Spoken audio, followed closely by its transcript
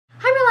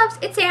loves,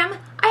 it's Sam.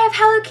 I have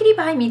Hello Kitty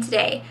behind me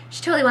today.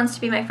 She totally wants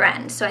to be my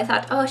friend. So I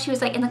thought, oh, she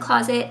was like in the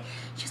closet.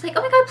 She was like,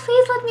 oh my god,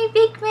 please let me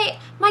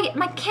make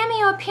my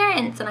cameo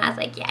appearance. And I was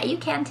like, yeah, you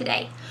can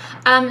today.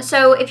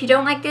 So if you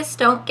don't like this,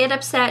 don't get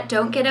upset.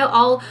 Don't get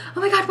all,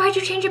 oh my god, why'd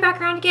you change your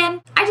background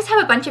again? I just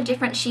have a bunch of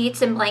different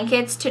sheets and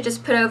blankets to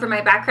just put over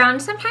my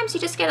background. Sometimes you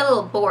just get a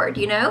little bored,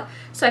 you know?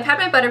 So I've had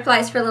my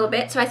butterflies for a little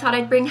bit, so I thought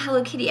I'd bring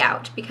Hello Kitty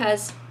out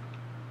because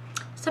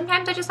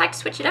sometimes I just like to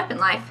switch it up in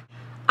life.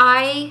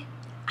 I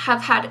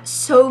have had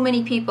so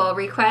many people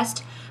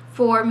request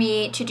for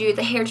me to do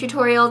the hair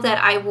tutorial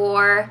that I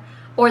wore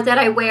or that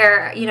I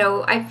wear. You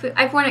know,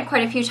 I've worn it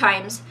quite a few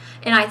times,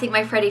 and I think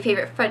my Friday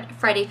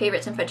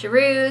favorites and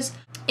fudgeroos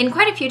in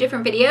quite a few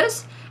different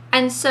videos.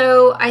 And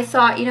so I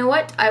thought, you know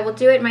what, I will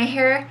do it. My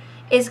hair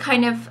is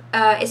kind of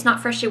it's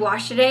not freshly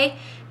washed today,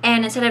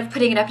 and instead of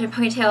putting it up in a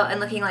ponytail and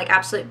looking like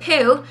absolute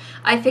poo,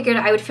 I figured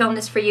I would film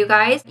this for you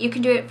guys. You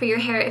can do it for your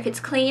hair if it's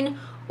clean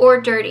or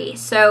dirty.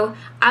 So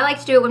I like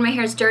to do it when my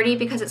hair is dirty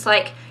because it's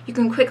like you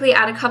can quickly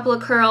add a couple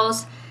of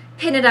curls,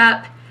 pin it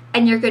up,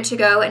 and you're good to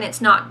go, and it's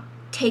not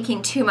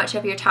taking too much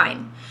of your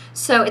time.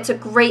 So it's a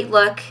great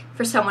look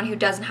for someone who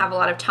doesn't have a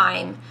lot of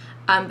time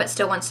but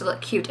still wants to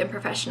look cute and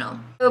professional.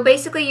 So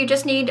basically you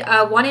just need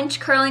a 1-inch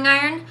curling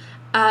iron,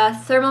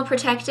 thermal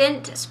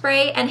protectant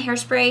spray and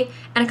hairspray,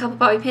 and a couple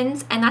bobby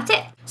pins, and that's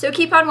it. So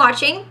keep on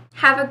watching.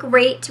 Have a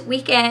great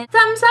weekend.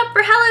 Thumbs up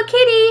for Hello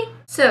Kitty!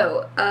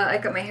 So, I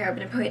got my hair up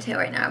in a ponytail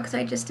right now because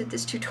I just did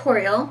this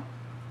tutorial,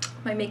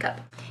 my makeup.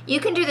 You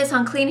can do this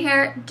on clean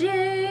hair,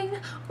 ding,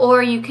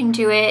 or you can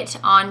do it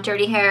on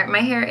dirty hair.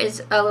 My hair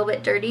is a little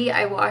bit dirty.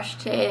 I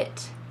washed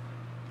it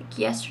like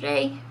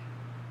yesterday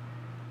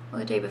or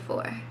the day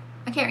before.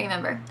 I can't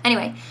remember.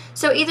 Anyway,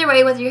 so either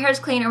way, whether your hair is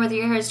clean or whether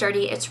your hair is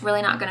dirty, it's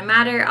really not going to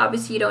matter.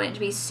 Obviously, you don't want it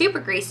to be super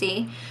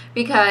greasy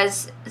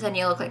because then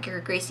you look like your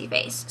greasy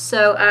face.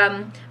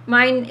 So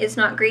mine is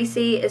not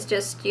greasy. It's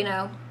just, you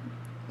know,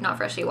 not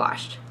freshly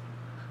washed.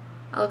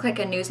 I look like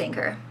a news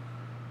anchor,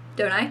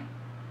 don't I?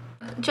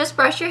 Just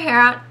brush your hair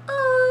out.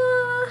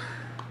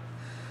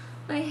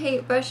 I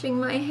hate brushing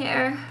my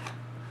hair.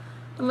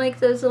 I'm like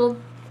those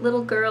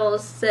little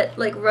girls that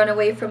like run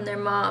away from their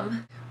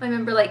mom. I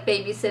remember like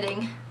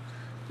babysitting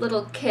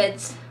little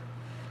kids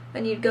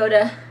when you'd go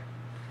to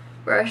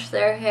brush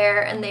their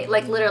hair, and they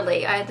like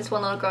literally, I had this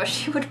one little girl,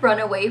 she would run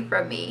away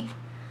from me,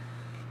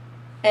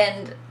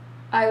 and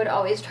I would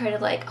always try to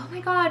like, oh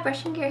my god,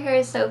 brushing your hair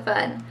is so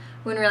fun,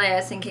 when really I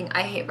was thinking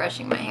I hate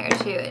brushing my hair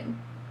too. It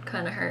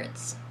kind of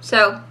hurts.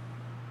 So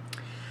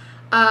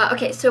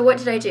okay, so what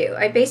did I do?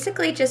 I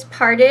basically just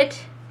parted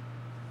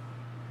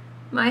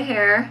my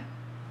hair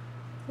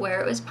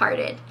where it was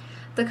parted.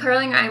 The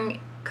curling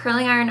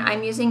iron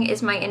I'm using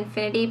is my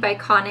Infinity by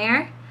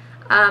Conair.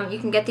 You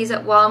can get these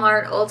at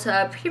Walmart,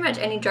 Ulta, pretty much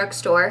any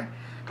drugstore.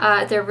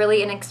 They're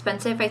really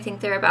inexpensive. I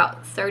think they're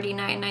about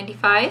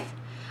 $39.95.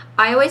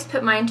 I always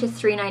put mine to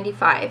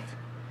 $3.95,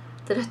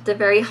 the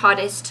very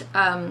hottest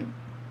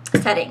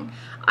setting.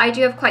 I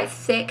do have quite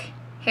thick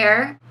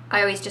hair.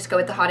 I always just go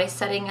with the hottest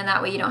setting, and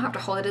that way you don't have to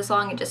hold it as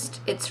long.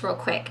 It's real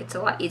quick. It's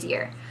a lot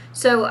easier.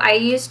 So I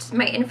used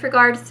my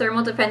InfraGard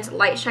Thermal Defense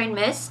Light Shine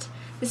Mist.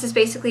 This is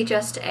basically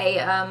just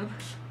a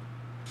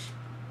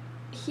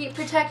heat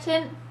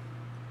protectant.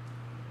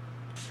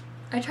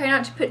 I try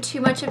not to put too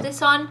much of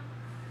this on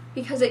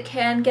because it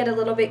can get a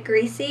little bit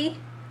greasy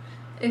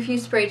if you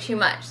spray too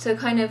much. So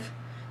kind of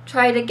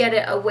try to get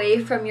it away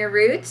from your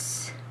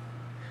roots.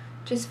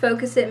 Just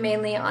focus it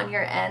mainly on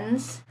your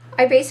ends.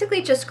 I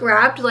basically just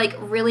grabbed like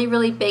really,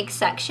 really big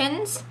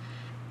sections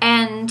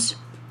and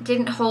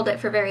didn't hold it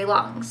for very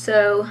long.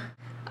 So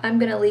I'm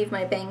gonna leave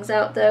my bangs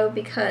out though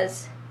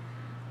because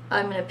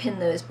I'm gonna pin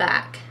those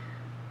back.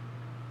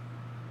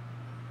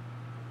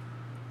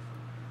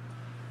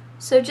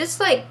 So just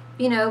like,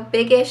 you know,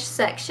 big-ish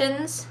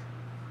sections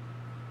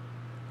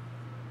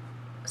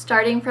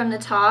starting from the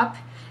top.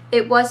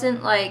 It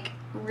wasn't like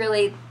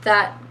really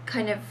that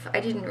kind of, I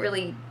didn't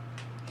really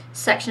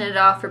section it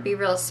off or be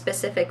real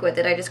specific with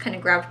it. I just kind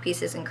of grabbed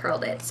pieces and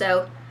curled it.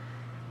 So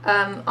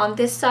on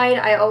this side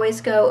I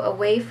always go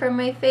away from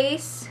my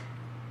face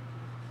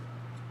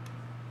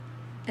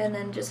and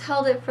then just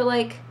held it for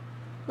like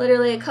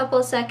literally a couple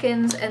of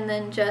seconds and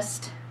then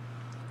just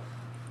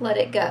let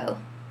it go.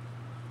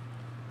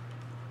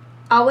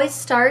 Always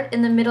start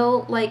in the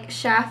middle like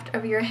shaft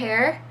of your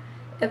hair,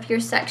 of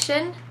your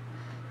section.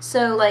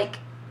 So like,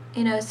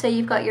 you know, say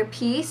you've got your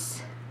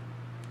piece,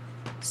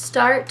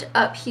 start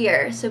up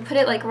here. So put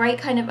it like right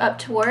kind of up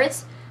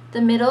towards the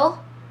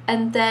middle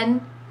and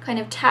then kind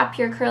of tap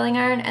your curling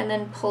iron and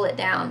then pull it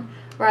down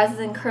rather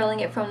than curling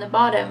it from the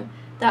bottom.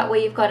 That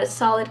way you've got a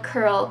solid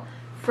curl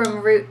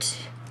from root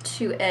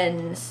to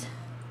ends.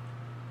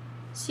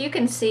 So you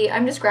can see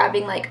I'm just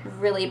grabbing like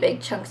really big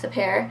chunks of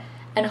hair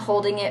and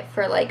holding it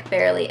for like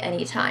barely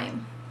any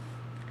time.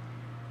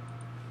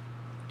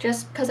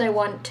 Just because I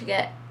want to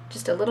get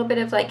just a little bit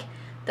of like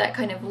that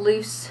kind of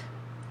loose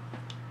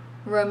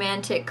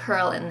romantic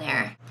curl in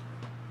there.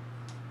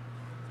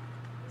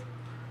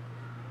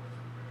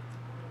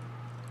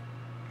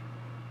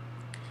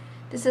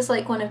 This is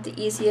like one of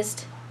the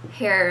easiest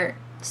hair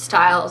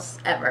styles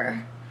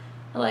ever.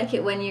 I like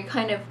it when you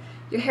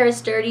your hair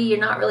is dirty, you're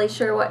not really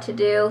sure what to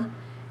do,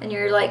 and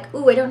you're like,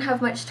 ooh, I don't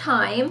have much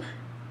time,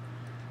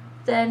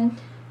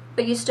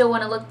 but you still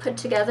want to look put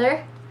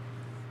together.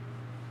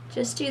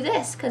 Just do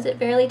this, because it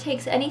barely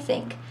takes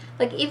anything.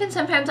 Like, even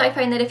sometimes I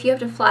find that if you have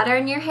to flat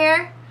iron your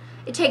hair,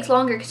 it takes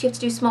longer because you have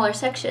to do smaller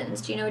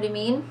sections. Do you know what I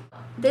mean?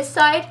 This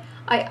side,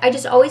 I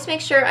just always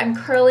make sure I'm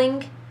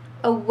curling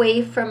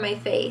away from my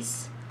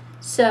face.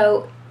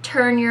 So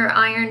turn your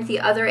iron the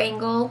other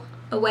angle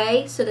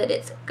away so that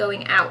it's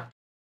going out.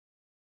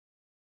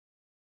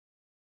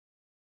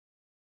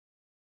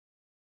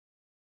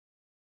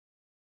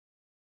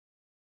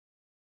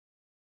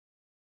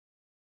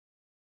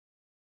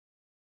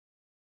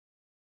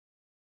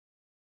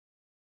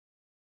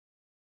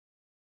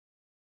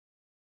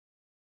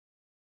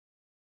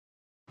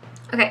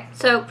 Okay,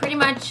 so pretty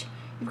much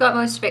you've got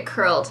most of it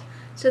curled.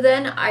 So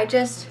then I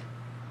just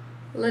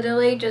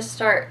literally just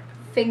start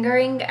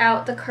fingering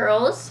out the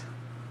curls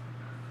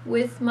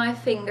with my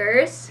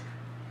fingers,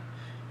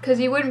 because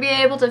you wouldn't be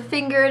able to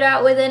finger it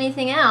out with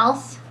anything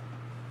else.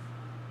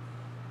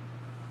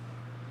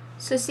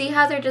 So see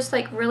how they're just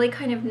like really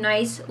kind of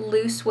nice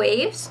loose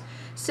waves?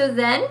 So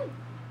then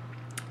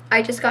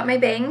I just got my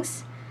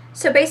bangs.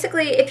 So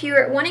basically, if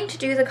you're wanting to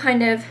do the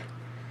kind of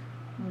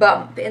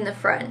bump in the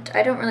front,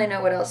 I don't really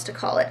know what else to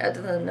call it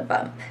other than the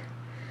bump.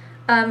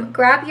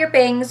 Grab your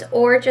bangs,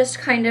 or just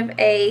kind of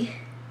a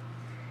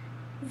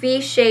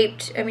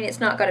V-shaped, I mean, it's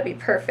not got to be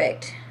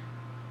perfect,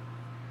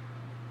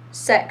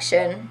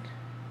 section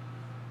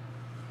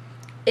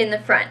in the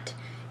front.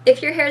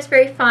 If your hair is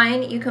very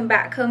fine, you can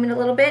back comb it a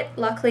little bit.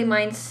 Luckily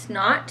mine's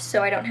not,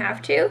 so I don't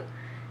have to.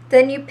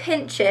 Then you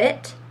pinch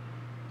it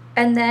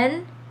and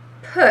then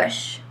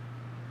push.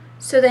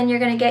 So then you're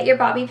going to get your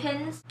bobby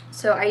pins.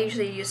 So I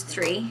usually use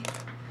 3.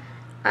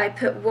 I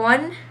put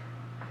 1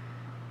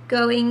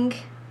 going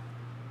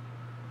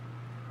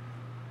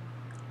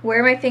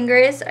where my finger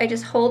is. I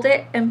just hold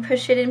it and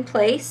push it in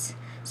place.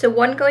 So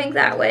 1 going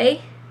that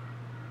way,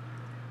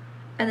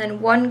 and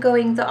then 1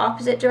 going the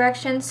opposite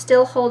direction,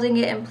 still holding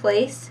it in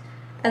place,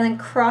 and then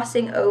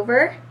crossing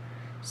over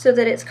so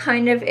that it's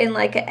kind of in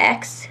like an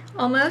X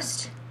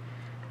almost.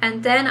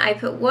 And then I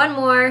put 1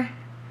 more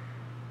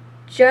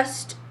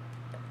just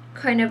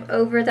kind of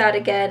over that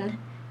again,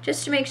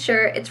 just to make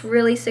sure it's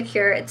really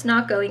secure, it's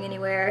not going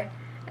anywhere,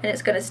 and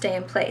it's going to stay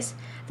in place.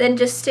 Then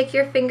just stick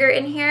your finger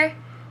in here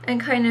and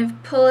kind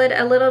of pull it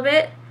a little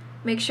bit.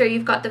 Make sure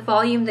you've got the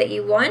volume that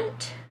you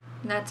want,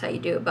 and that's how you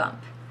do a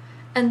bump.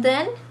 And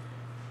then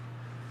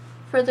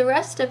for the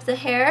rest of the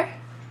hair,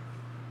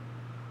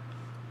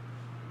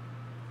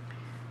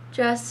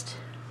 just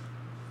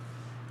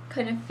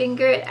kind of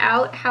finger it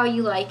out how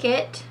you like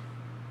it.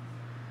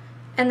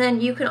 And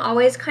then you can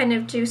always kind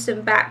of do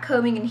some back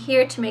combing in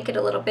here to make it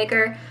a little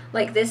bigger.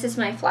 Like, this is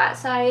my flat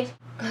side,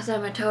 because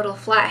I'm a total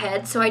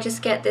flathead. So I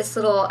just get this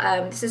little,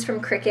 this is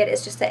from Cricut,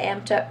 it's just the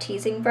amped up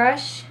teasing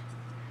brush.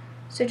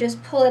 So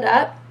just pull it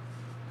up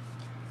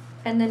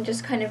and then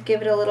just kind of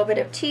give it a little bit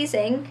of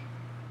teasing,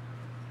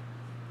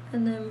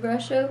 and then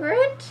brush over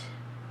it.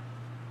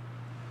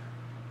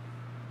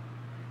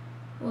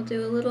 We'll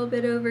do a little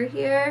bit over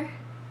here.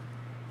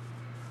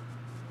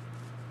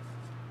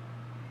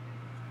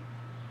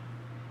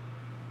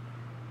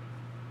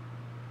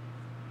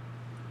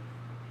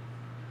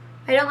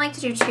 I don't like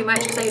to do too much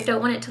because I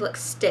don't want it to look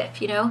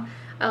stiff, you know?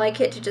 I like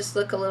it to just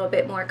look a little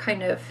bit more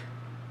kind of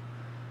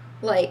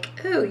like,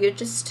 ooh, you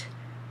just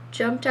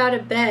jumped out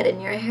of bed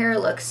and your hair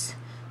looks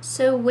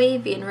so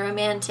wavy and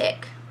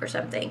romantic or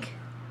something.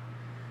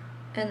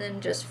 And then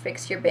just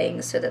fix your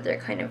bangs so that they're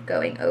kind of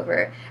going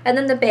over. And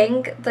then the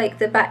bang, like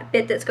the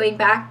bit that's going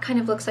back, kind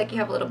of looks like you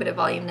have a little bit of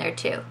volume there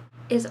too.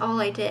 Is all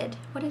I did.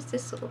 What is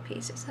this little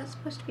piece? Is that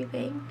supposed to be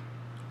bang?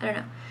 I don't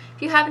know.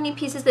 If you have any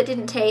pieces that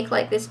didn't take,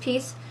 like this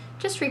piece,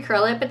 just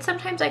recurl it, but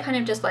sometimes I kind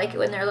of just like it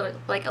when they're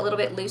a little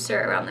bit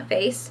looser around the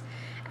face.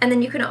 And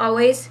then you can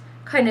always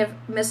kind of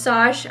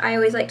massage. I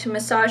always like to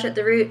massage at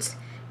the roots,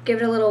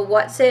 give it a little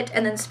what's it,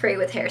 and then spray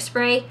with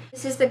hairspray.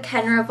 This is the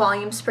Kenra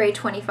Volume Spray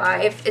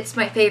 25. It's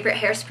my favorite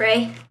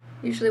hairspray.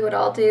 Usually what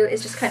I'll do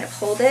is just kind of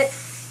hold it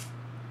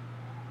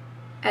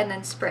and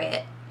then spray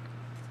it.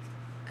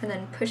 And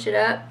then push it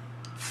up.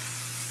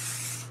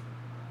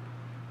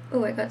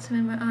 Oh, I got some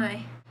in my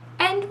eye.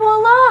 And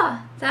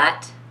voila!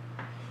 That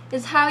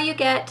is how you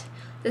get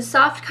the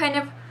soft kind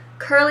of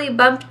curly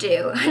bump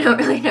do. I don't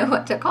really know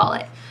what to call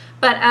it.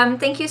 But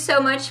thank you so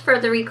much for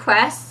the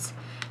requests,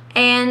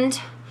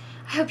 and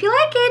I hope you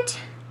like it.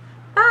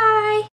 Bye!